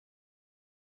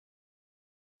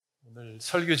오늘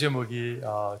설교 제목이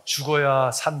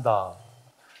죽어야 산다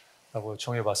라고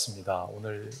정해봤습니다.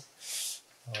 오늘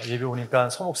예배 오니까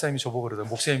서 목사님이 저보고 그러더라고요.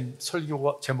 목사님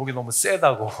설교 제목이 너무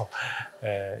세다고.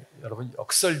 여러분,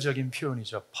 역설적인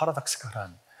표현이죠.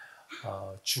 파라닥스칼한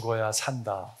죽어야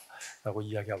산다 라고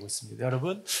이야기하고 있습니다.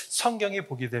 여러분, 성경에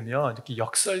보게 되면 이렇게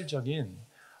역설적인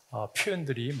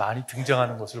표현들이 많이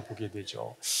등장하는 것을 보게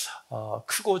되죠.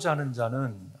 크고자 하는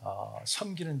자는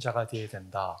섬기는 자가 되어야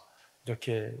된다,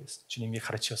 이렇게 주님이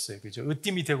가르쳤어요. 그죠?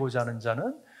 으뜸이 되고자 하는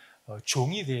자는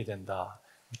종이 되어야 된다.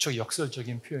 무척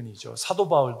역설적인 표현이죠. 사도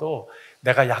바울도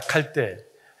내가 약할 때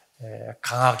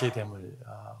강하게 됨을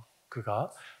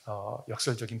그가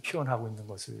역설적인 표현하고 있는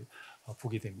것을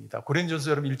보게 됩니다.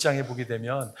 고린도전서 여러분 1장에 보게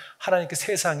되면 하나님께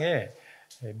세상에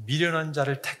미련한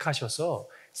자를 택하셔서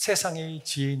세상의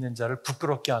지혜 있는 자를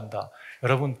부끄럽게 한다.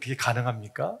 여러분, 그게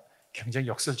가능합니까? 굉장히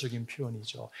역설적인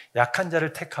표현이죠. 약한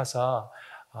자를 택하사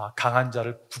강한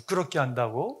자를 부끄럽게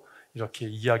한다고 이렇게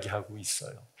이야기하고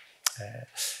있어요.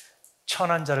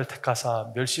 천한 자를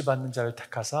택하사 멸시받는 자를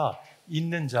택하사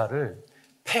있는 자를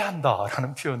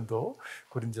패한다라는 표현도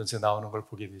고린도전서에 나오는 걸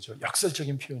보게 되죠.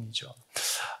 역설적인 표현이죠.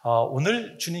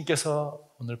 오늘 주님께서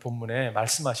오늘 본문에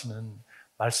말씀하시는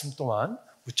말씀 또한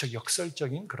무척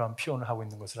역설적인 그런 표현을 하고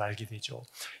있는 것을 알게 되죠.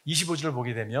 25절을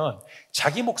보게 되면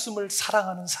자기 목숨을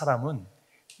사랑하는 사람은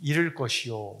잃을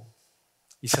것이요,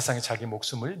 이 세상에 자기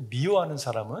목숨을 미워하는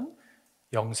사람은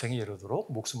영생에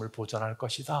이르도록 목숨을 보존할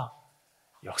것이다.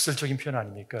 역설적인 표현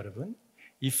아닙니까, 여러분?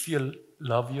 If you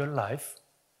love your life,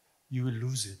 you will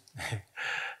lose it.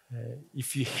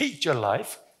 If you hate your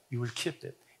life, you will keep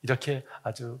it. 이렇게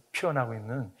아주 표현하고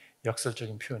있는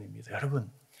역설적인 표현입니다.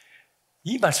 여러분,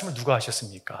 이 말씀을 누가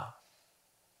하셨습니까?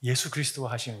 예수 그리스도가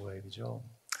하신 거예요. 그죠?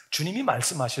 주님이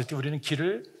말씀하실 때 우리는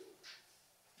귀를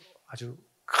아주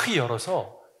크게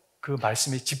열어서 그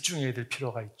말씀에 집중해야 될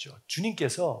필요가 있죠.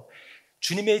 주님께서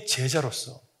주님의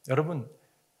제자로서, 여러분,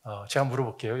 제가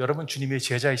물어볼게요. 여러분 주님의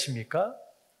제자이십니까?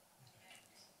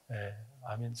 네,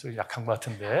 아멘 소리 약한 것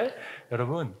같은데,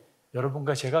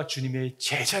 여러분과 제가 주님의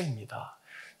제자입니다.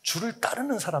 주를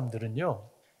따르는 사람들은요,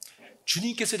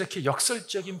 주님께서 이렇게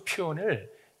역설적인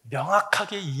표현을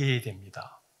명확하게 이해해야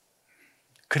됩니다.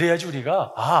 그래야지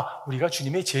우리가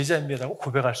주님의 제자입니다라고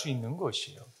고백할 수 있는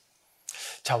것이에요.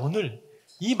 자, 오늘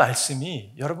이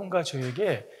말씀이 여러분과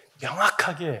저에게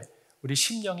명확하게 우리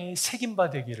심령에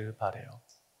새김받기를 바라요.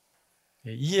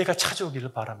 이해가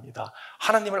찾아오기를 바랍니다.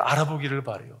 하나님을 알아보기를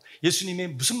바라요. 예수님이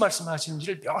무슨 말씀을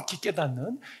하시는지를 명확히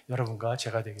깨닫는 여러분과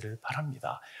제가 되기를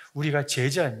바랍니다. 우리가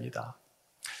제자입니다.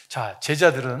 자,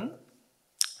 제자들은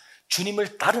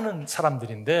주님을 따르는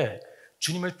사람들인데,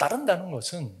 주님을 따른다는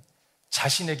것은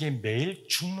자신에게 매일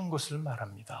죽는 것을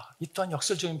말합니다. 이 또한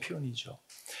역설적인 표현이죠.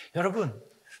 여러분,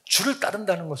 주를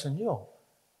따른다는 것은요,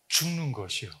 죽는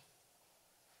것이요.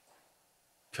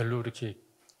 별로 이렇게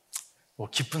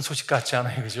기쁜 소식 같지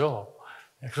않아요, 그죠?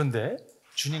 그런데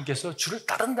주님께서 주를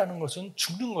따른다는 것은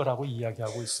죽는 거라고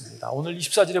이야기하고 있습니다. 오늘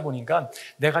 24절에 보니까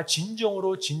내가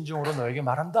진정으로 너에게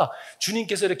말한다.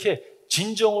 주님께서 이렇게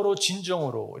진정으로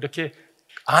이렇게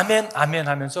아멘 아멘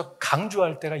하면서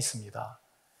강조할 때가 있습니다.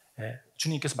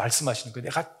 주님께서 말씀하시는 거예요.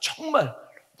 내가 정말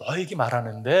너에게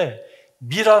말하는데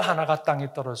밀알 하나가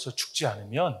땅에 떨어져서 죽지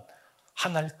않으면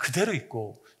하늘 그대로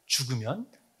있고 죽으면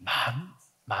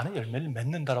많은 열매를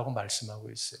맺는다라고 말씀하고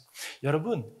있어요.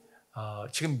 여러분,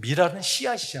 지금 밀알은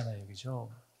씨앗이잖아요, 그죠?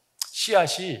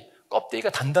 씨앗이 껍데기가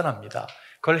단단합니다.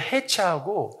 그걸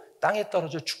해체하고 땅에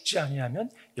떨어져 죽지 아니하면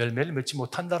열매를 맺지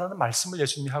못한다라는 말씀을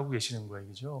예수님이 하고 계시는 거예요,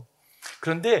 그죠?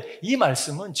 그런데 이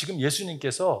말씀은 지금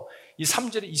예수님께서 이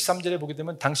 23절에 보게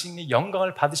되면 당신이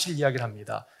영광을 받으실 이야기를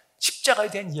합니다. 십자가에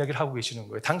대한 이야기를 하고 계시는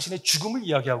거예요. 당신의 죽음을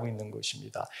이야기하고 있는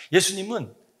것입니다.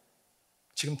 예수님은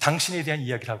지금 당신에 대한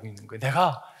이야기를 하고 있는 거예요.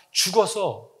 내가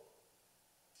죽어서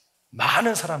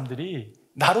많은 사람들이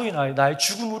나로 인하여, 나의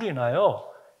죽음으로 인하여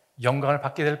영광을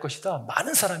받게 될 것이다.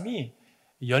 많은 사람이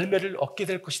열매를 얻게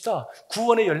될 것이다.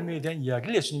 구원의 열매에 대한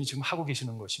이야기를 예수님이 지금 하고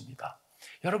계시는 것입니다.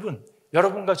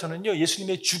 여러분과 저는요,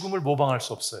 예수님의 죽음을 모방할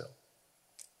수 없어요.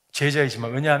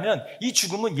 제자이지만, 왜냐하면 이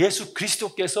죽음은 예수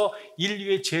그리스도께서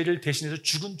인류의 죄를 대신해서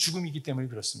죽은 죽음이기 때문에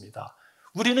그렇습니다.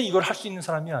 우리는 이걸 할 수 있는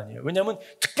사람이 아니에요. 왜냐하면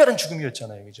특별한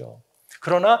죽음이었잖아요, 그죠?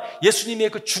 그러나 예수님의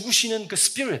그 죽으시는 그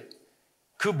스피릿,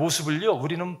 그 모습을요,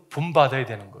 우리는 본받아야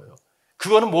되는 거예요.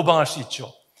 그거는 모방할 수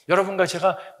있죠. 여러분과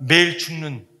제가 매일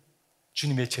죽는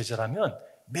주님의 제자라면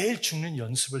매일 죽는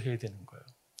연습을 해야 되는 거예요.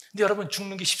 근데 여러분,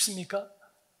 죽는 게 쉽습니까?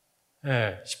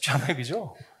 쉽지 않아요,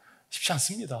 그죠? 쉽지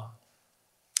않습니다.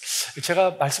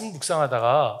 제가 말씀을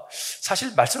묵상하다가,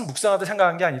 사실 말씀을 묵상하다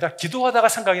생각한 게 아니라 기도하다가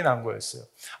생각이 난 거였어요.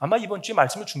 아마 이번 주에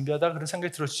말씀을 준비하다가 그런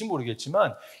생각이 들었을지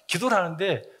모르겠지만, 기도를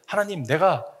하는데 하나님,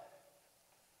 내가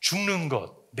죽는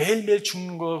것, 매일매일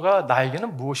죽는 거가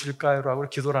나에게는 무엇일까요? 라고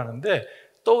기도를 하는데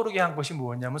떠오르게 한 것이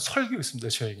무엇냐면 설교였습니다.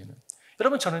 저에게는.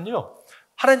 여러분, 저는요,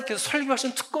 하나님께서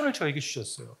설교하신 특권을 저에게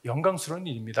주셨어요. 영광스러운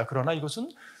일입니다. 그러나 이것은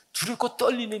두렵고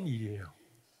떨리는 일이에요.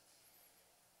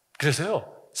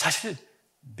 그래서요, 사실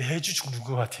매주 죽는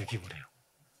것 같아요. 기분에요.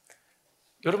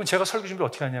 여러분, 제가 설교 준비를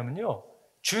어떻게 하냐면요,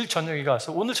 주일 저녁에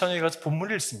가서, 오늘 저녁에 가서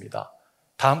본문을 읽습니다.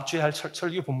 다음 주에 할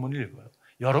설교 본문을 읽어요.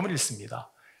 여러분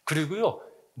읽습니다. 그리고요,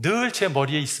 늘 제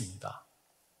머리에 있습니다.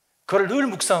 그걸 늘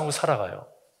묵상하고 살아가요.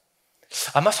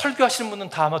 아마 설교하시는 분은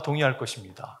다 아마 동의할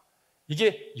것입니다.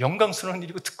 이게 영광스러운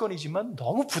일이고 특권이지만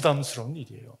너무 부담스러운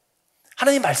일이에요.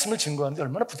 하나님 말씀을 증거하는데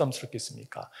얼마나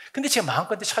부담스럽겠습니까? 근데 제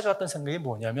마음가운데 찾아왔던 생각이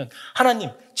뭐냐면,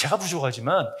 하나님, 제가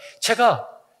부족하지만 제가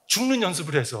죽는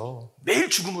연습을 해서 매일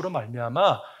죽음으로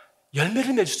말미암아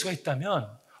열매를 맺을 수가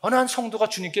있다면, 어느 한 성도가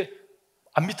주님께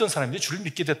안 믿던 사람인데 주를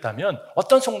믿게 됐다면,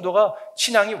 어떤 성도가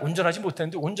신앙이 온전하지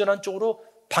못했는데 온전한 쪽으로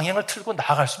방향을 틀고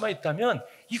나아갈 수만 있다면,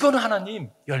 이거는 하나님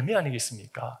열매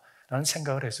아니겠습니까? 라는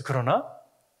생각을 해서. 그러나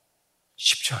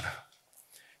쉽지 않아요.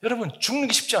 여러분, 죽는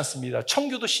게 쉽지 않습니다.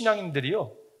 청교도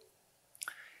신앙인들이요,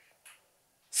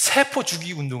 세포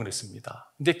죽이기 운동을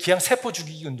했습니다. 근데 그냥 세포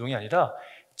죽이기 운동이 아니라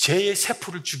제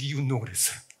세포를 죽이기 운동을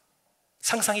했어요.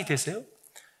 상상이 되세요?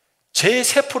 제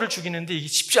세포를 죽이는데 이게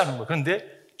쉽지 않은 거예요.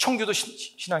 그런데 청교도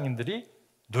신앙인들이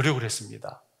노력을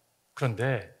했습니다.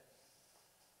 그런데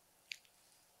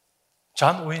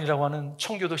존 오웬이라고 하는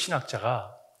청교도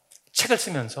신학자가 책을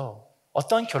쓰면서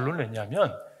어떠한 결론을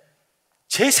냈냐면,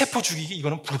 제 세포 죽이기,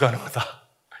 이거는 불가능하다.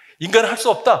 인간은 할 수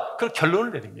없다. 그런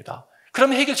결론을 내립니다.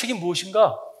 그러면 해결책이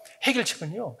무엇인가?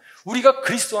 해결책은요, 우리가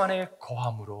그리스도 안에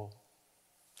거함으로,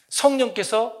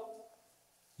 성령께서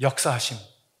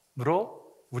역사하심으로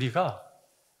우리가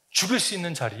죽을 수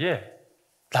있는 자리에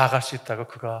나아갈 수 있다고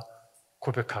그가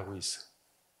고백하고 있어요.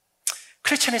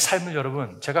 크리스천의 삶을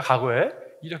여러분, 제가 과거에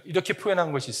이렇게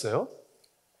표현한 것이 있어요.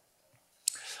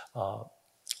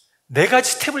 네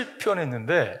가지 스텝을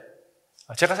표현했는데,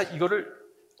 제가 이거를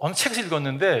어느 책에서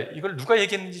읽었는데 이걸 누가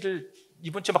얘기했는지를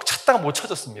이번 주에 막 찾다가 못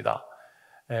찾았습니다.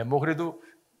 그래도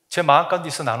제 마음 가운데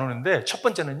있어 나누는데, 첫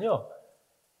번째는요,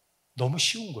 너무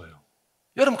쉬운 거예요.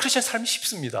 여러분, 크리스천 삶이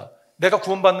쉽습니다. 내가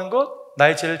구원받는 것,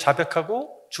 나의 죄를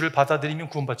자백하고 주를 받아들이면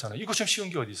구원받잖아요. 이거 좀 쉬운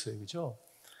게 어디 있어요, 그죠?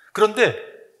 그런데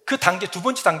그 단계, 두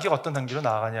번째 단계가 어떤 단계로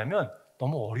나아가냐면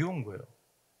너무 어려운 거예요.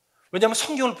 왜냐하면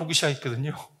성경을 보기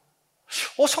시작했거든요.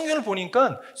 성경을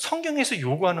보니까 성경에서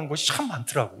요구하는 것이 참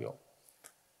많더라고요.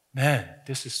 Man,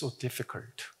 this is so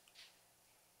difficult.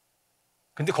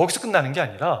 근데 거기서 끝나는 게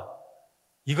아니라,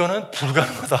 이거는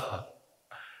불가능하다.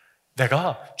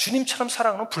 내가 주님처럼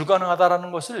살아가는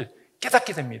불가능하다라는 것을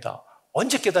깨닫게 됩니다.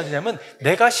 언제 깨닫냐면,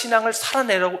 내가 신앙을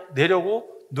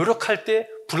살아내려고 노력할 때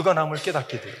불가능함을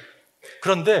깨닫게 돼요.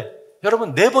 그런데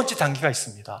여러분, 네 번째 단계가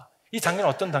있습니다. 이 단계는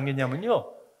어떤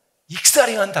단계냐면요,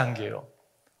 익사링한 단계예요.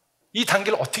 이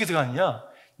단계를 어떻게 들어가느냐,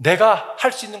 내가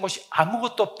할 수 있는 것이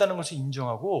아무것도 없다는 것을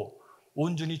인정하고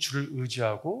온전히 주를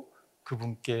의지하고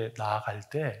그분께 나아갈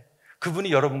때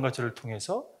그분이 여러분과 저를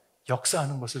통해서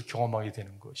역사하는 것을 경험하게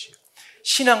되는 것이에요.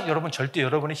 신앙, 여러분, 절대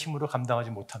여러분의 힘으로 감당하지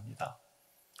못합니다.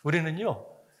 우리는요,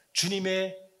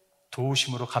 주님의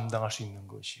도우심으로 감당할 수 있는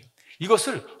것이에요.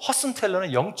 이것을 허슨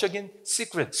텔러는 영적인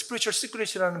시크릿, spiritual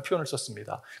secret이라는 표현을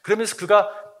썼습니다. 그러면서 그가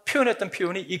표현했던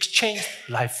표현이 exchange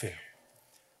life예요.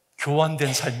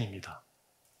 교환된 삶입니다.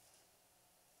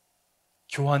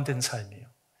 교환된 삶이에요.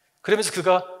 그러면서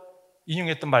그가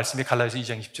인용했던 말씀이 갈라디아서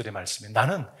 2장 20절의 말씀이에요.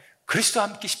 나는 그리스도와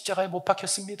함께 십자가에 못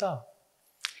박혔습니다.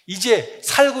 이제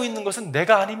살고 있는 것은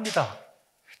내가 아닙니다.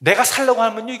 내가 살려고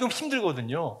하면요, 이건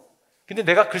힘들거든요. 근데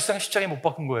내가 그리스도와 십자가에 못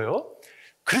박힌 거예요.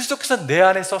 그리스도께서 내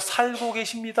안에서 살고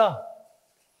계십니다.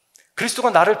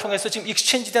 그리스도가 나를 통해서 지금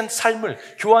익스체인지된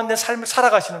삶을, 교환된 삶을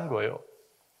살아가시는 거예요.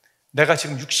 내가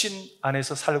지금 육신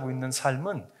안에서 살고 있는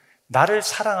삶은 나를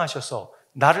사랑하셔서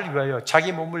나를 위하여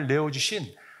자기 몸을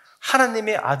내어주신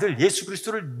하나님의 아들 예수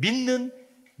그리스도를 믿는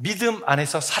믿음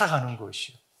안에서 살아가는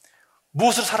것이에요.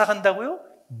 무엇으로 살아간다고요?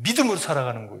 믿음으로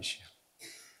살아가는 것이에요.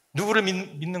 누구를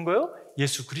믿는 거예요?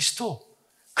 예수 그리스도.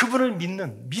 그분을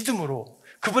믿는 믿음으로,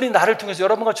 그분이 나를 통해서,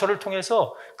 여러분과 저를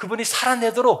통해서 그분이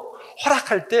살아내도록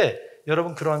허락할 때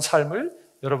여러분, 그러한 삶을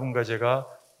여러분과 제가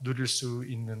누릴 수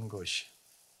있는 것이,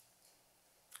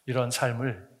 이런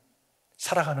삶을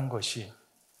살아가는 것이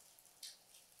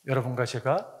여러분과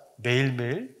제가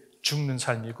매일매일 죽는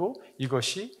삶이고,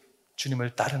 이것이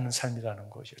주님을 따르는 삶이라는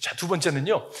것이에요. 자, 두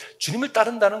번째는요, 주님을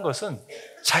따른다는 것은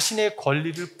자신의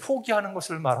권리를 포기하는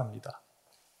것을 말합니다.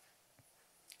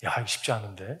 야, 이거 쉽지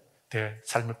않은데 내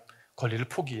삶을, 권리를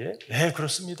포기해? 네,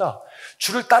 그렇습니다.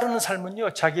 주를 따르는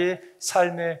삶은요, 자기의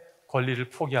삶의 권리를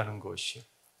포기하는 것이에요.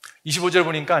 25절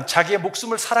보니까 자기의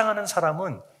목숨을 사랑하는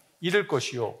사람은 잃을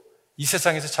것이요 이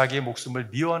세상에서 자기의 목숨을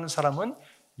미워하는 사람은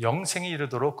영생에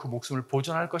이르도록 그 목숨을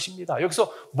보존할 것입니다.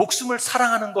 여기서 목숨을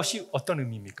사랑하는 것이 어떤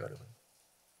의미입니까, 여러분?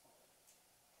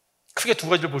 크게 두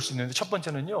가지를 볼 수 있는데 첫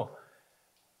번째는요,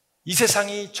 이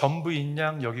세상이 전부인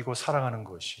양 여기고 사랑하는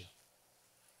것이에요.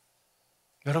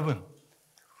 여러분,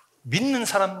 믿는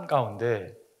사람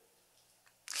가운데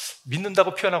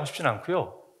믿는다고 표현하고 싶지는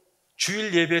않고요,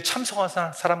 주일 예배에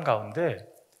참석한 사람 가운데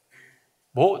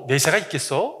뭐 내세가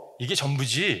있겠어? 이게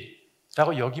전부지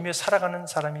라고 여기며 살아가는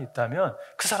사람이 있다면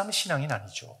그 사람은 신앙인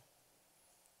아니죠.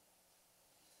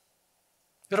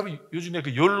 여러분, 요즘에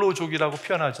그 욜로족이라고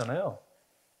표현하잖아요.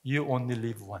 You only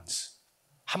live once.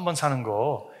 한 번 사는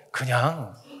거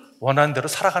그냥 원하는 대로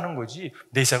살아가는 거지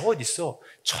내세가 어디 있어?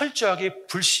 철저하게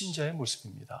불신자의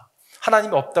모습입니다.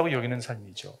 하나님이 없다고 여기는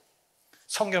삶이죠.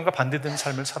 성경과 반대되는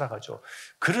삶을 살아가죠.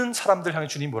 그런 사람들 향해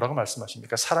주님이 뭐라고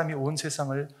말씀하십니까? 사람이 온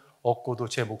세상을 얻고도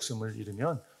제 목숨을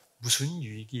잃으면 무슨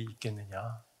유익이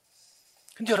있겠느냐.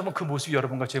 근데 여러분, 그 모습이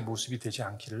여러분과 제 모습이 되지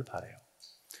않기를 바라요.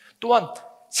 또한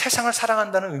세상을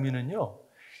사랑한다는 의미는요,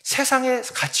 세상의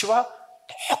가치와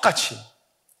똑같이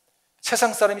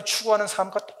세상 사람이 추구하는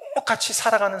삶과 똑같이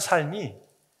살아가는 삶이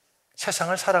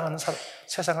세상을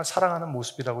사랑하는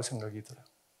모습이라고 생각이 들어요.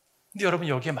 근데 여러분,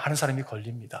 여기에 많은 사람이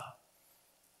걸립니다.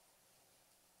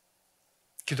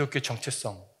 기독교의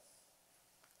정체성,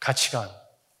 가치관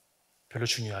별로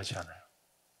중요하지 않아요.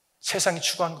 세상이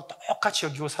추구하는 거 똑같이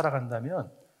여기고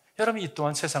살아간다면 여러분, 이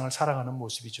또한 세상을 살아가는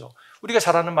모습이죠. 우리가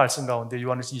잘 아는 말씀 가운데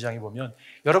요한일서 2장에 보면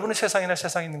여러분은 세상이나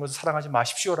세상에 있는 것을 사랑하지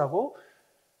마십시오라고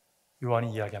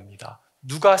요한이 이야기합니다.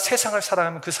 누가 세상을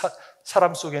사랑하면 그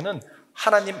사람 속에는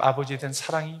하나님 아버지에 대한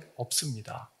사랑이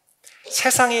없습니다.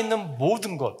 세상에 있는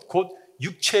모든 것, 곧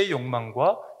육체의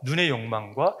욕망과 눈의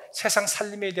욕망과 세상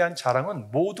살림에 대한 자랑은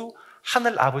모두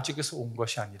하늘 아버지께서 온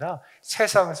것이 아니라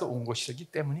세상에서 온 것이기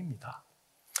때문입니다.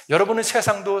 여러분은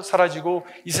세상도 사라지고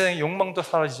이 세상의 욕망도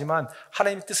사라지지만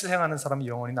하나님의 뜻을 행하는 사람은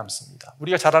영원히 남습니다.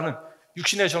 우리가 잘 아는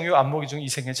육신의 정욕, 안목의 정욕,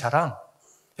 이생의 자랑,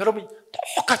 여러분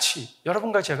똑같이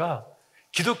여러분과 제가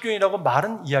기독교인이라고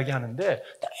말은 이야기하는데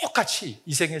똑같이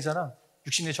이생의 자랑,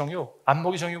 육신의 정욕,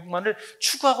 안목의 정욕만을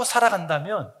추구하고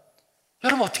살아간다면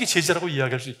여러분 어떻게 제자라고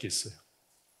이야기할 수 있겠어요?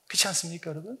 그렇지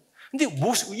않습니까, 여러분? 근데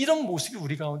이런 모습이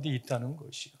우리 가운데 있다는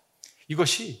것이요.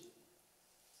 이것이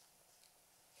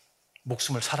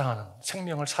목숨을 사랑하는,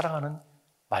 생명을 사랑하는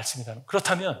말씀이라는.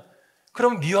 그렇다면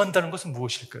그럼 미워한다는 것은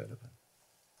무엇일까요, 여러분?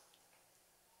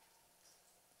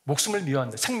 목숨을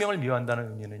미워한다, 생명을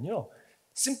미워한다는 의미는요,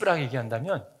 심플하게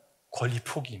얘기한다면 권리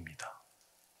포기입니다.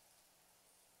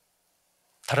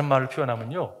 다른 말을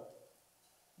표현하면요,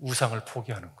 우상을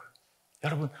포기하는 거예요.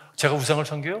 여러분, 제가 우상을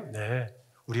섬겨요? 네,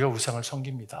 우리가 우상을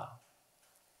섬깁니다.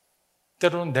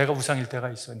 때로는 내가 우상일 때가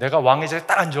있어요. 내가 왕의 자리에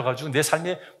딱 앉아가지고 내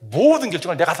삶의 모든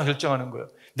결정을 내가 다 결정하는 거예요.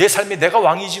 내 삶에 내가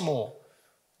왕이지 뭐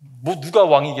누가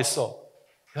왕이겠어.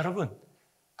 여러분,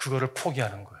 그거를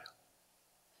포기하는 거예요.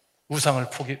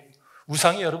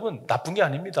 우상이 여러분 나쁜 게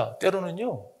아닙니다.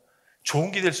 때로는요,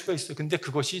 좋은 게 될 수가 있어요. 근데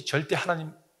그것이 절대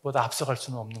하나님보다 앞서갈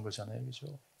수는 없는 거잖아요.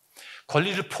 그죠?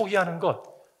 권리를 포기하는 것,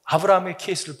 아브라함의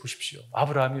케이스를 보십시오.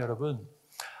 아브라함이 여러분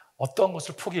어떤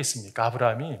것을 포기했습니까?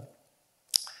 아브라함이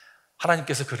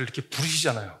하나님께서 그를 이렇게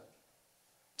부르시잖아요.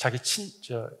 자기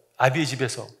아비의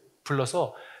집에서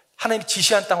불러서 하나님이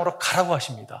지시한 땅으로 가라고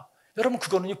하십니다. 여러분,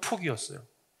 그거는 포기였어요.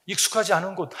 익숙하지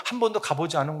않은 곳, 한 번도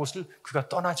가보지 않은 곳을 그가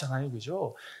떠나잖아요.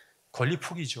 그죠? 권리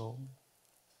포기죠.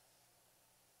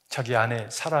 자기 아내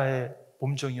사라의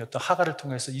몸종이었던 하갈을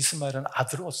통해서 이스마엘은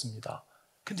아들을 얻습니다.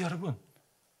 근데 여러분,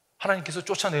 하나님께서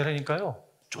쫓아내라니까요,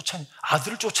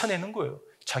 아들을 쫓아내는 거예요.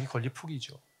 자기 권리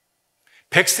포기죠.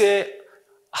 100세의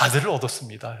아들을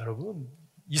얻었습니다. 여러분,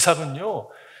 이삭은요,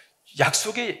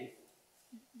 약속의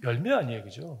열매 아니에요.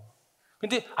 그죠?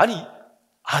 근데 아니,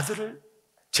 아들을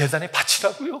제단에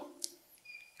바치라고요?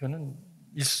 이거는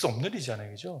있을 수 없는 일이잖아요.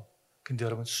 그죠? 근데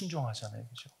여러분 순종하잖아요.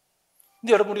 그죠?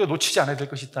 근데 여러분, 우리가 놓치지 않아야 될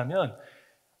것이 있다면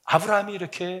아브라함이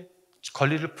이렇게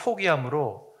권리를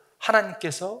포기함으로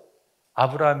하나님께서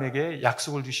아브라함에게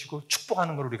약속을 주시고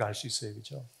축복하는 걸 우리가 알 수 있어요.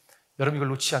 그죠? 여러분, 이걸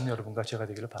놓치지 않는 여러분과 제가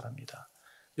되기를 바랍니다.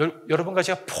 여러분과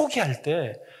제가 포기할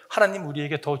때 하나님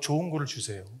우리에게 더 좋은 거를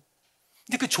주세요.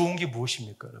 근데 그 좋은 게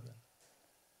무엇입니까, 여러분?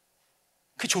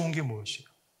 그 좋은 게 무엇이에요?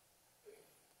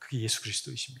 그게 예수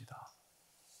그리스도이십니다.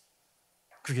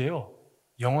 그게요,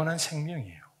 영원한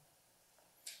생명이에요.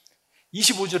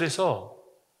 25절에서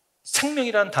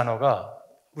생명이라는 단어가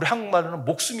우리 한국말로는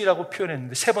목숨이라고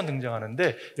표현했는데 3번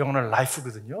등장하는데 영어는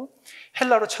life거든요.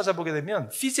 헬라로 찾아보게 되면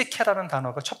피지케라는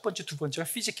단어가 첫 번째, 두 번째가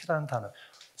피지케라는 단어,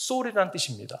 soul이라는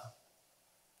뜻입니다.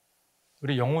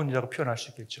 우리 영혼이라고 표현할 수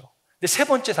있겠죠. 근데 세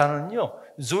번째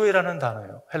단어는요, 조에라는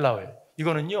단어예요. 헬라어예요.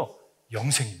 이거는요,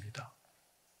 영생입니다.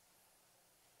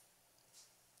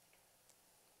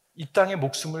 이 땅에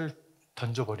목숨을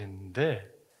던져버렸는데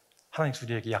하나님께서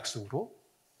우리에게 약속으로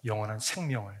영원한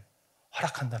생명을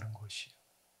허락한다는 것이에요.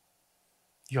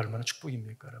 이게 얼마나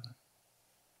축복입니까, 여러분?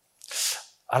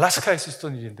 알래스카에서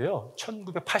있었던 일인데요.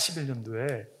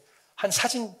 1981년도에 한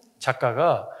사진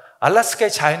작가가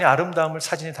알래스카의 자연의 아름다움을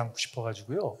사진에 담고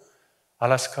싶어가지고요.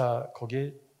 알래스카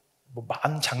거기에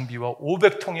많은 장비와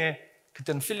 500통의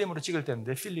그때는 필름으로 찍을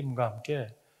때인데 필름과 함께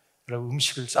여러분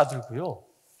음식을 싸들고요.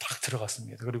 딱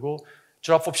들어갔습니다. 그리고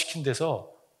드롭업 시킨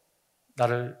데서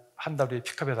나를 한 달 후에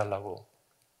픽업해달라고.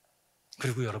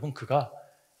 그리고 여러분 그가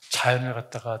자연을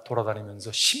갖다가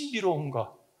돌아다니면서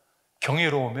신비로움과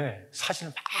경이로움에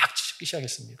사진을 막 찍기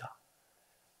시작했습니다.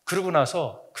 그러고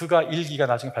나서 그가 일기가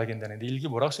나중에 발견되는데 일기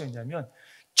뭐라고 써있냐면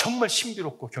정말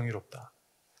신비롭고 경이롭다.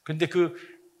 그런데 그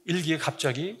일기에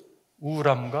갑자기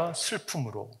우울함과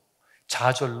슬픔으로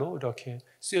좌절로 이렇게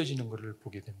쓰여지는 것을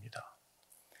보게 됩니다.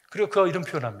 그리고 그가 이런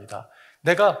표현합니다.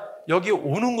 내가 여기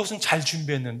오는 것은 잘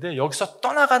준비했는데 여기서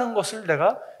떠나가는 것을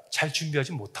내가 잘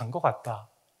준비하지 못한 것 같다.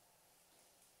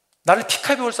 나를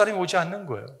픽업해 올 사람이 오지 않는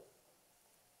거예요.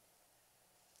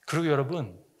 그리고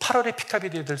여러분 8월에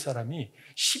픽업이 되어야 될 사람이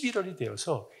 11월이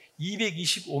되어서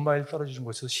 225마일 떨어지는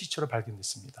곳에서 시체로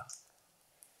발견됐습니다.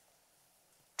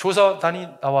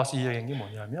 조사단이 나와서 이야기한 게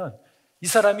뭐냐면 이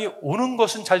사람이 오는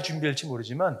것은 잘 준비할지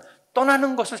모르지만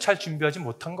떠나는 것을 잘 준비하지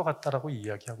못한 것 같다라고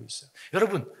이야기하고 있어요.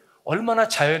 여러분 얼마나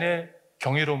자연의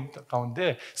경이로움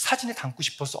가운데 사진에 담고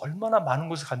싶어서 얼마나 많은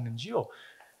곳을 갔는지요.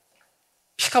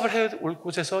 픽업을 해야 올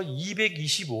곳에서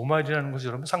 225마일이라는 것이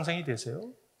여러분 상상이 되세요?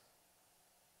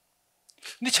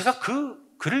 근데 제가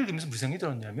그 글을 읽으면서 무슨 생각이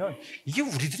들었냐면 이게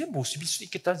우리들의 모습일 수도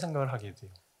있겠다는 생각을 하게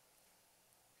돼요.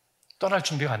 떠날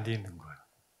준비가 안 돼 있는 거예요.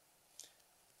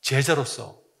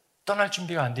 제자로서 떠날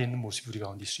준비가 안 돼 있는 모습이 우리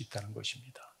가운데 있을 수 있다는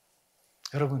것입니다.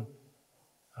 여러분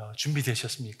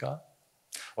준비되셨습니까?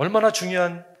 얼마나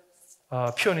중요한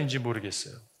표현인지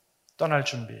모르겠어요. 떠날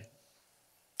준비.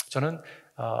 저는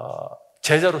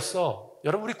제자로서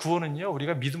여러분 우리 구원은요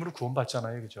우리가 믿음으로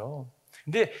구원받잖아요, 그죠?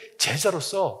 근데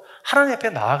제자로서 하나님 앞에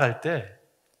나아갈 때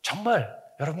정말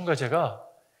여러분과 제가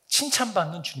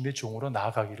칭찬받는 주님의 종으로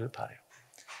나아가기를 바라요.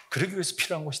 그러기 위해서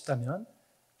필요한 것이 있다면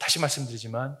다시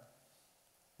말씀드리지만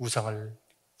우상을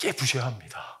깨부셔야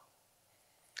합니다.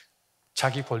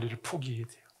 자기 권리를 포기해야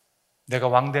돼요. 내가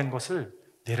왕된 것을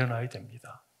내려놔야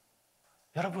됩니다.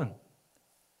 여러분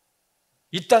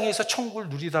이 땅에서 천국을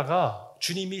누리다가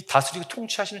주님이 다스리고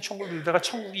통치하시는 천국을 누리다가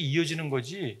천국이 이어지는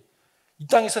거지 이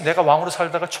땅에서 내가 왕으로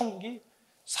살다가 천국이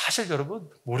사실 여러분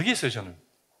모르겠어요. 저는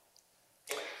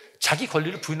자기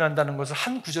권리를 부인한다는 것을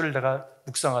한 구절을 내가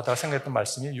묵상하다가 생각했던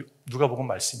말씀이 누가복음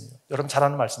말씀이에요. 여러분 잘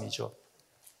아는 말씀이죠.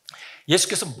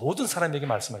 예수께서 모든 사람에게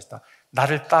말씀하셨다.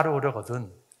 나를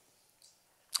따라오려거든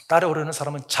따라오려는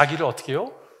사람은 자기를 어떻게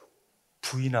해요?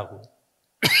 부인하고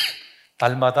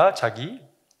날마다 자기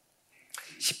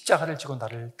십자가를 지고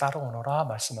나를 따라오너라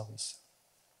말씀하고 있어요.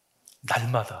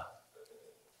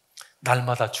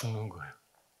 날마다 죽는 거예요.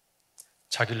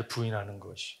 자기를 부인하는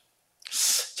것이.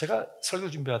 제가 설교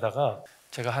준비하다가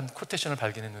제가 한 코테이션을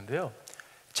발견했는데요.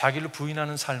 자기를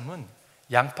부인하는 삶은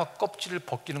양파 껍질을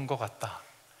벗기는 것 같다.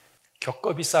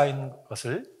 겹겹이 쌓인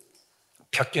것을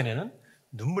벗겨내는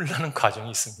눈물 나는 과정이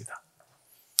있습니다.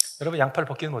 여러분 양파를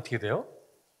벗기면 어떻게 돼요?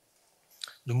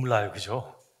 눈물 나요,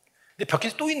 그죠? 근데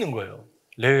벗겨서 또 있는 거예요.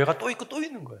 레어가 또 있고 또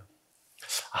있는 거예요.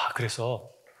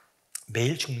 그래서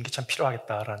매일 죽는 게 참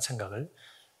필요하겠다라는 생각을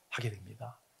하게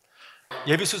됩니다.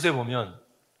 예비수서에 보면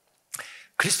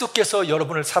그리스도께서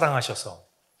여러분을 사랑하셔서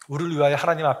우리를 위하여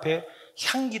하나님 앞에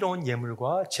향기로운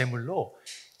예물과 제물로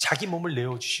자기 몸을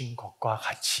내어주신 것과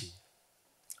같이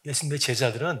예수님의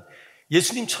제자들은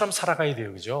예수님처럼 살아가야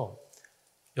돼요, 그죠?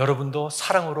 여러분도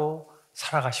사랑으로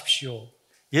살아가십시오.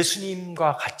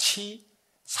 예수님과 같이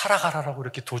살아가라라고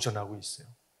이렇게 도전하고 있어요.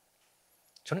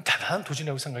 저는 대단한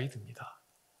도전이라고 생각이 듭니다.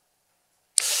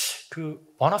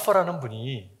 버나퍼라는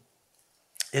분이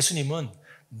예수님은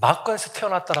막관에서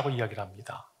태어났다라고 이야기를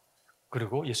합니다.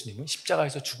 그리고 예수님은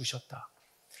십자가에서 죽으셨다.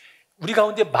 우리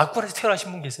가운데 막관에서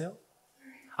태어나신 분 계세요?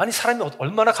 아니 사람이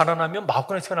얼마나 가난하면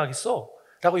막관에서 태어나겠어?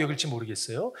 라고 여길지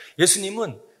모르겠어요.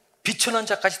 예수님은 비천한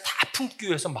자까지 다 품기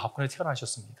위해서 막관에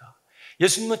태어나셨습니다.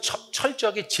 예수님은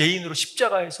철저하게 죄인으로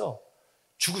십자가에서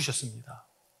죽으셨습니다.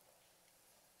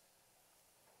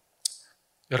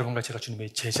 여러분과 제가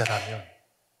주님의 제자라면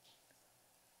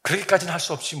그렇게까지는 할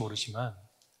수 없이 모르지만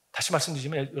다시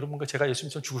말씀드리지만 여러분과 제가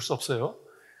예수님처럼 죽을 수 없어요.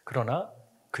 그러나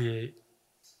그의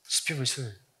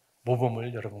스피릿을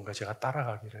모범을 여러분과 제가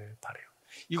따라가기를 바라요.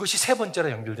 이것이 세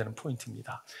번째로 연결되는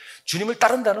포인트입니다. 주님을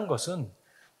따른다는 것은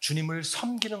주님을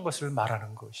섬기는 것을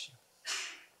말하는 것이요.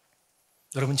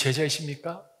 여러분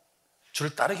제자이십니까?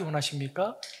 주를 따르기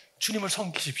원하십니까? 주님을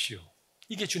섬기십시오.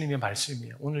 이게 주님의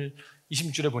말씀이에요. 오늘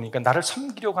 26절에 보니까 나를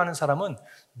섬기려고 하는 사람은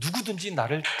누구든지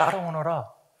나를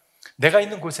따라오너라. 내가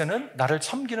있는 곳에는 나를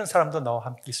섬기는 사람도 나와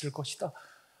함께 있을 것이다.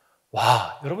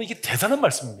 와, 여러분 이게 대단한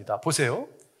말씀입니다. 보세요.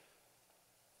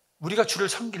 우리가 주를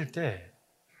섬길 때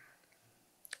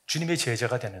주님의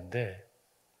제자가 되는데,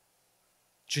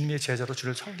 주님의 제자로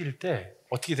주를 섬길 때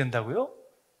어떻게 된다고요?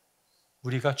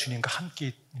 우리가 주님과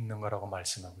함께 있는 거라고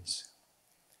말씀하고 있어요.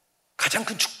 가장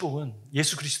큰 축복은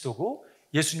예수 그리스도고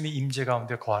예수님의 임재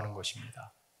가운데 거하는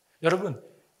것입니다. 여러분,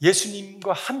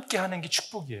 예수님과 함께 하는 게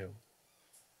축복이에요.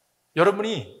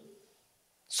 여러분이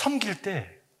섬길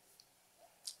때,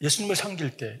 예수님을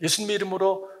섬길 때, 예수님의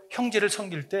이름으로 형제를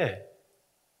섬길 때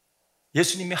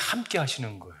예수님이 함께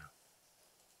하시는 거예요.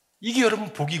 이게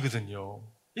여러분 복이거든요.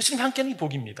 예수님이 함께 하는 게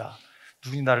복입니다.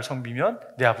 누구니 나를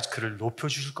섬기면 내 아버지 그를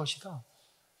높여주실 것이다.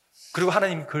 그리고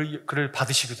하나님이 그를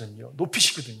받으시거든요.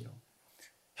 높이시거든요.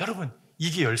 여러분,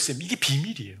 이게 열쇠, 이게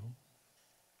비밀이에요.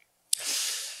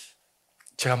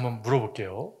 제가 한번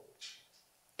물어볼게요.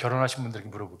 결혼하신 분들에게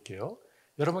물어볼게요.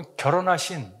 여러분,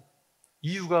 결혼하신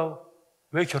이유가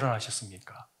왜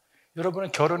결혼하셨습니까?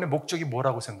 여러분은 결혼의 목적이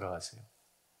뭐라고 생각하세요?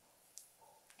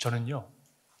 저는요,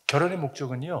 결혼의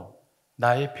목적은요,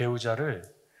 나의 배우자를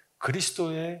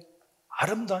그리스도의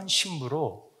아름다운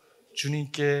신부로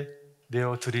주님께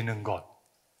내어드리는 것.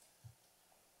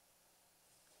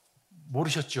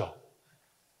 모르셨죠?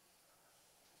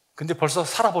 근데 벌써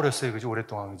살아버렸어요. 그죠?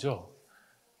 오랫동안. 그죠?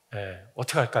 네,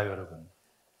 어떻게 할까요, 여러분?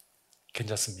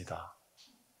 괜찮습니다.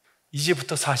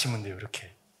 이제부터 사시면 돼요,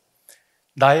 이렇게.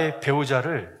 나의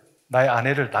배우자를, 나의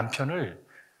아내를, 남편을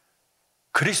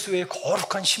그리스도의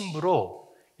거룩한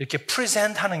신부로 이렇게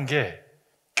프레젠트 하는 게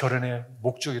결혼의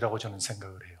목적이라고 저는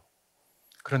생각을 해요.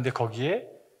 그런데 거기에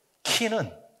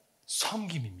키는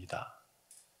섬김입니다.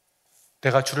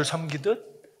 내가 주를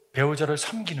섬기듯 배우자를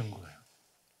섬기는 거예요.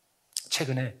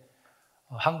 최근에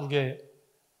한국의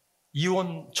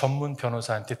이혼 전문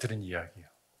변호사한테 들은 이야기예요.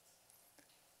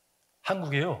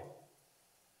 한국에요,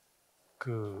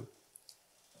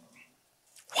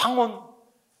 황혼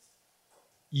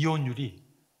이혼율이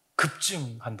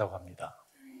급증한다고 합니다.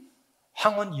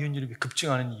 황혼 이혼율이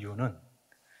급증하는 이유는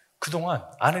그동안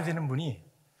아내 되는 분이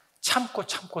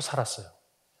참고 살았어요.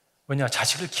 왜냐?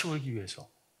 자식을 키우기 위해서.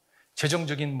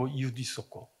 재정적인 이유도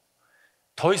있었고,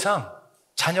 더 이상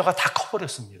자녀가 다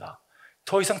커버렸습니다.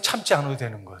 더 이상 참지 않아도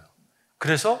되는 거예요.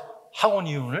 그래서 황혼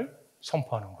이혼을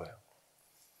선포하는 거예요.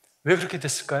 왜 그렇게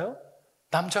됐을까요?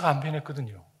 남자가 안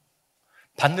변했거든요.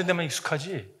 받는 데만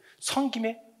익숙하지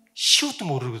섬김의 시옷도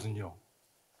모르거든요.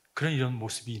 그런 이런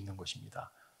모습이 있는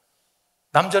것입니다.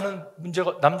 남자는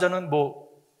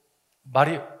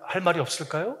할 말이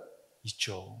없을까요?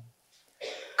 있죠.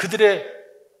 그들의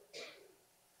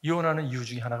이혼하는 이유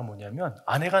중에 하나가 뭐냐면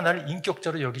아내가 나를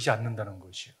인격자로 여기지 않는다는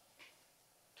것이에요.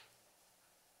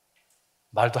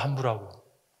 말도 함부로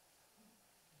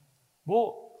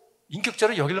하고,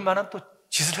 인격자로 여길 만한 또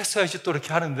짓을 했어야지 또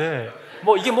이렇게 하는데,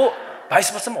 이게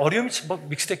말씀 말씀 어려움이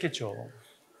믹스됐겠죠.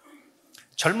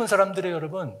 젊은 사람들의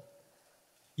여러분,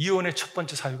 이혼의 첫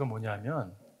번째 사유가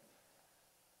뭐냐면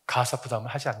가사 부담을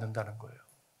하지 않는다는 거예요.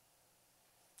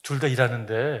 둘 다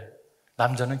일하는데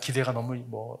남자는 기대가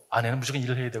너무 아내는 무조건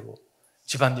일을 해야 되고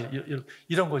집안일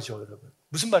이런 거죠, 여러분.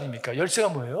 무슨 말입니까? 열쇠가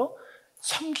뭐예요?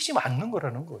 섬기지 않는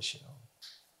거라는 것이에요.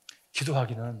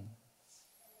 기도하기는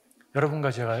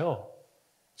여러분과 제가요,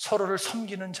 서로를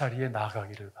섬기는 자리에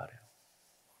나아가기를 바라요.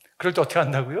 그럴 때 어떻게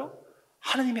한다고요?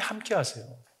 하나님이 함께 하세요.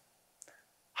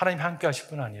 하나님이 함께 하실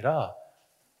뿐 아니라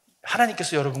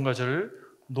하나님께서 여러분과 저를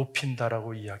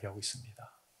높인다라고 이야기하고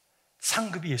있습니다.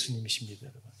 상급이 예수님이십니다,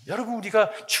 여러분. 여러분,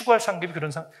 우리가 추구할 상급이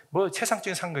그런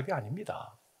세상적인 상급이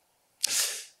아닙니다.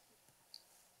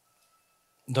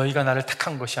 너희가 나를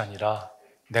택한 것이 아니라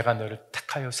내가 너를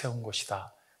택하여 세운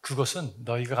것이다. 그것은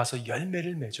너희가 가서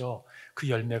열매를 맺어 그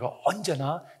열매가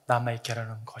언제나 남아있게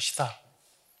하라는 것이다.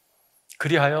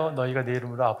 그리하여 너희가 내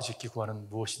이름으로 아버지께 구하는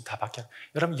무엇이든 다 받게 하라.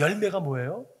 여러분, 열매가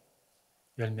뭐예요?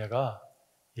 열매가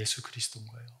예수 그리스도인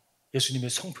거예요. 예수님의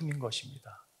성품인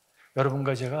것입니다.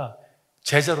 여러분과 제가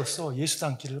제자로서 예수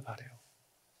닮기를 바라요.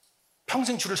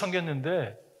 평생 주를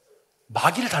섬겼는데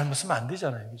마귀를 닮았으면 안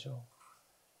되잖아요, 그죠?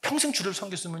 평생 주를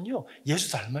섬겼으면요,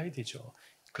 예수 닮아야 되죠.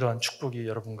 그러한 축복이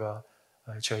여러분과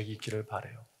저에게 있기를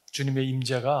바라요. 주님의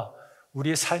임재가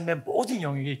우리의 삶의 모든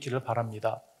영역에 있기를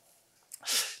바랍니다.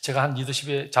 제가 한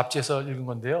리더십의 잡지에서 읽은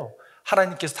건데요,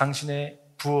 하나님께서 당신의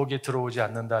부엌에 들어오지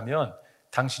않는다면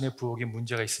당신의 부엌에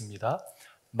문제가 있습니다.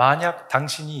 만약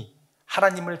당신이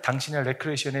하나님을 당신의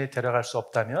레크레이션에 데려갈 수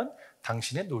없다면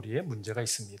당신의 놀이에 문제가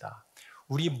있습니다.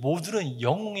 우리 모두는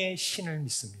영웅의 신을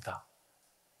믿습니다.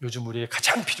 요즘 우리에게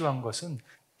가장 필요한 것은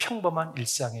평범한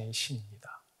일상의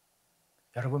신입니다.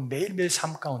 여러분, 매일매일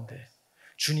삶 가운데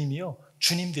주님이요,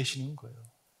 주님 되시는 거예요.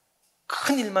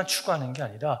 큰 일만 추구하는 게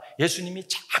아니라 예수님이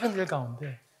작은 일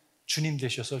가운데 주님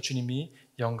되셔서 주님이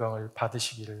영광을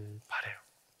받으시기를 바라요.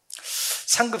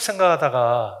 상급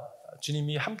생각하다가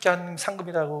주님이 함께하는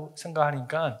상급이라고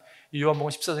생각하니까 요한복음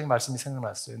 14장의 말씀이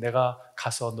생각났어요. 내가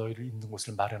가서 너희를 있는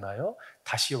곳을 마련하여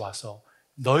다시 와서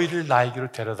너희를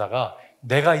나에게로 데려다가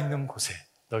내가 있는 곳에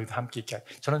너희도 함께 있게 하여.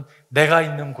 저는 내가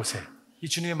있는 곳에, 이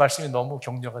주님의 말씀이 너무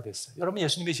격려가 됐어요. 여러분,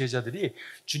 예수님의 제자들이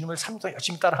주님을 3년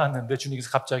열심히 따라갔는데 주님께서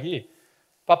갑자기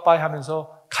빠빠이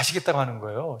하면서 가시겠다고 하는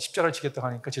거예요. 십자가를 지겠다고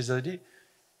하니까 제자들이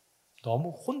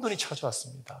너무 혼돈이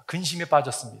찾아왔습니다. 근심에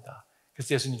빠졌습니다.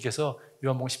 그래서 예수님께서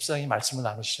요한복음 14장의 말씀을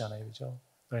나누시잖아요. 그죠?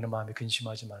 너희는 마음에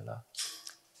근심하지 말라.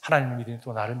 하나님을 믿으니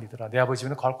또 나를 믿으라. 내 아버지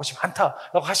집에는 거할 곳이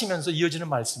많다라고 하시면서 이어지는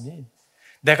말씀이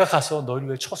내가 가서 너희를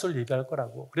위해 처소를 예비할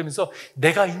거라고. 그러면서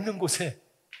내가 있는 곳에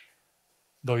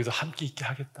너희도 함께 있게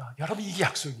하겠다. 여러분, 이게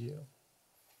약속이에요.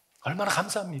 얼마나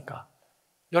감사합니까?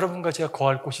 여러분과 제가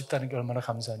거할 곳이 있다는 게 얼마나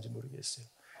감사한지 모르겠어요.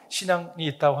 신앙이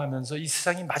있다고 하면서 이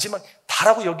세상이 마지막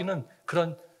다라고 여기는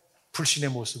그런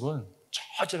불신의 모습은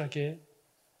처절하게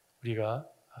우리가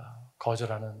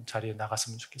거절하는 자리에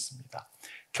나갔으면 좋겠습니다.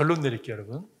 결론 내릴게요,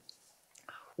 여러분.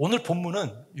 오늘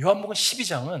본문은 요한복음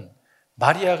 12장은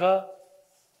마리아가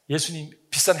예수님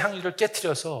비싼 향유를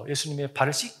깨트려서 예수님의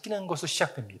발을 씻기는 것으로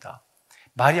시작됩니다.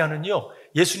 마리아는요,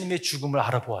 예수님의 죽음을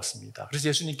알아보았습니다. 그래서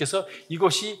예수님께서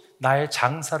이것이 나의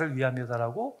장사를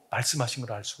위함이다라고 말씀하신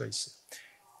걸 알 수가 있어요.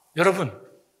 여러분,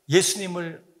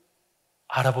 예수님을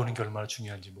알아보는 게 얼마나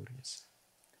중요한지 모르겠어요.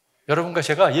 여러분과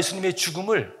제가 예수님의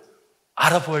죽음을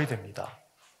알아보아야 됩니다.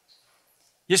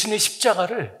 예수님의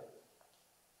십자가를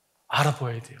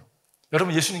알아보아야 돼요.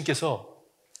 여러분, 예수님께서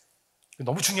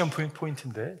너무 중요한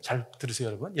포인트인데 잘 들으세요,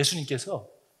 여러분. 예수님께서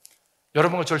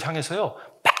여러분과 저를 향해서요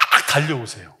막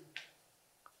달려오세요.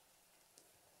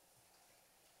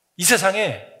 이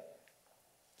세상에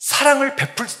사랑을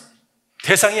베풀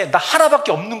대상이 나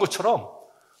하나밖에 없는 것처럼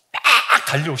막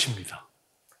달려오십니다.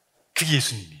 그게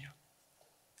예수님이에요.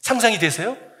 상상이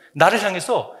되세요? 나를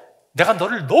향해서 내가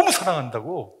너를 너무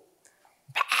사랑한다고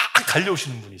막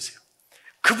달려오시는 분이세요.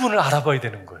 그분을 알아봐야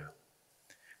되는 거예요.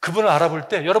 그분을 알아볼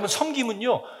때 여러분,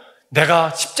 섬김은요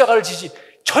내가 십자가를 지지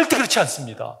절대 그렇지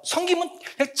않습니다. 섬김은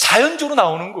그냥 자연적으로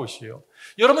나오는 것이에요.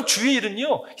 여러분, 주의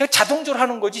일은요 그냥 자동적으로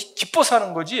하는 거지 기뻐서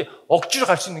하는 거지 억지로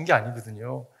갈 수 있는 게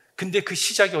아니거든요. 근데 그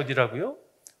시작이 어디라고요?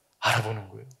 알아보는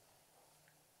거예요.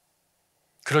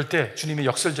 그럴 때 주님의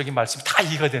역설적인 말씀이 다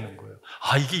이해가 되는 거예요.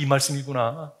 아, 이게 이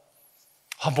말씀이구나.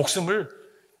 아, 목숨을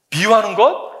미워하는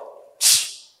것?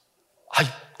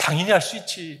 당연히 할 수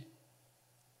있지.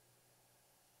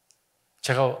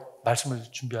 제가 말씀을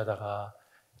준비하다가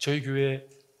저희 교회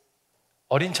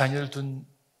어린 자녀를 둔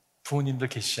부모님들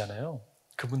계시잖아요.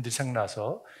 그분들이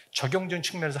생각나서 적용적인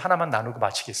측면에서 하나만 나누고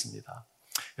마치겠습니다.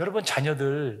 여러분,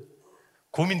 자녀들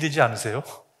고민되지 않으세요?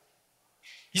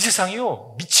 이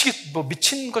세상이요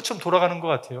미친 것처럼 돌아가는 것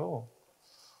같아요.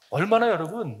 얼마나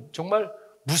여러분 정말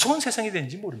무서운 세상이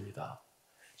되는지 모릅니다.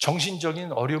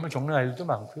 정신적인 어려움을 겪는 아이들도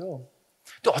많고요.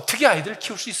 또 어떻게 아이들을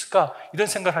키울 수 있을까 이런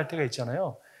생각을 할 때가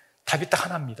있잖아요. 답이 딱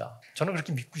하나입니다. 저는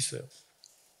그렇게 믿고 있어요.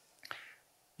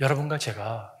 여러분과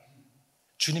제가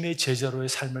주님의 제자로의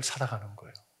삶을 살아가는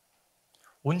거예요.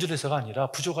 온전해서가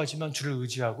아니라 부족하지만 주를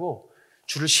의지하고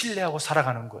주를 신뢰하고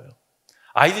살아가는 거예요.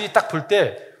 아이들이 딱 볼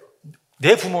때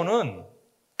내 부모는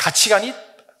가치관이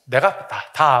내가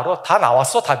다 알아. 다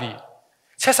나왔어, 답이.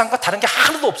 세상과 다른 게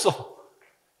하나도 없어.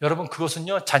 여러분,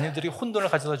 그것은요 자녀들이 혼돈을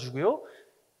가져다 주고요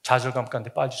좌절감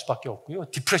가운데 빠질 수밖에 없고요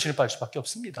디프레션에 빠질 수밖에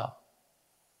없습니다.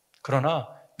 그러나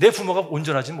내 부모가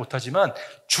온전하지는 못하지만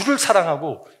주를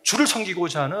사랑하고 주를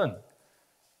섬기고자 하는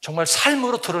정말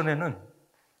삶으로 드러내는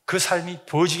그 삶이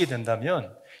보여지게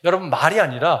된다면 여러분, 말이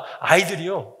아니라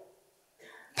아이들이요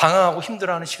방황하고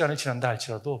힘들어하는 시간을 지난다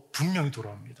할지라도 분명히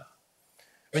돌아옵니다.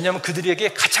 왜냐하면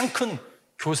그들에게 가장 큰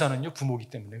교사는요 부모이기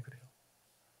때문에 그래요.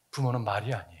 부모는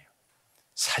말이 아니에요.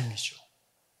 삶이죠.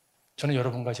 저는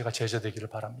여러분과 제가 제자 되기를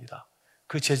바랍니다.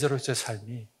 그 제자로서의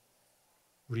삶이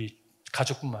우리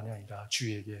가족뿐만이 아니라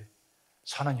주위에게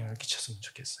선한 영향을 끼쳤으면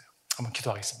좋겠어요. 한번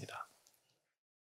기도하겠습니다.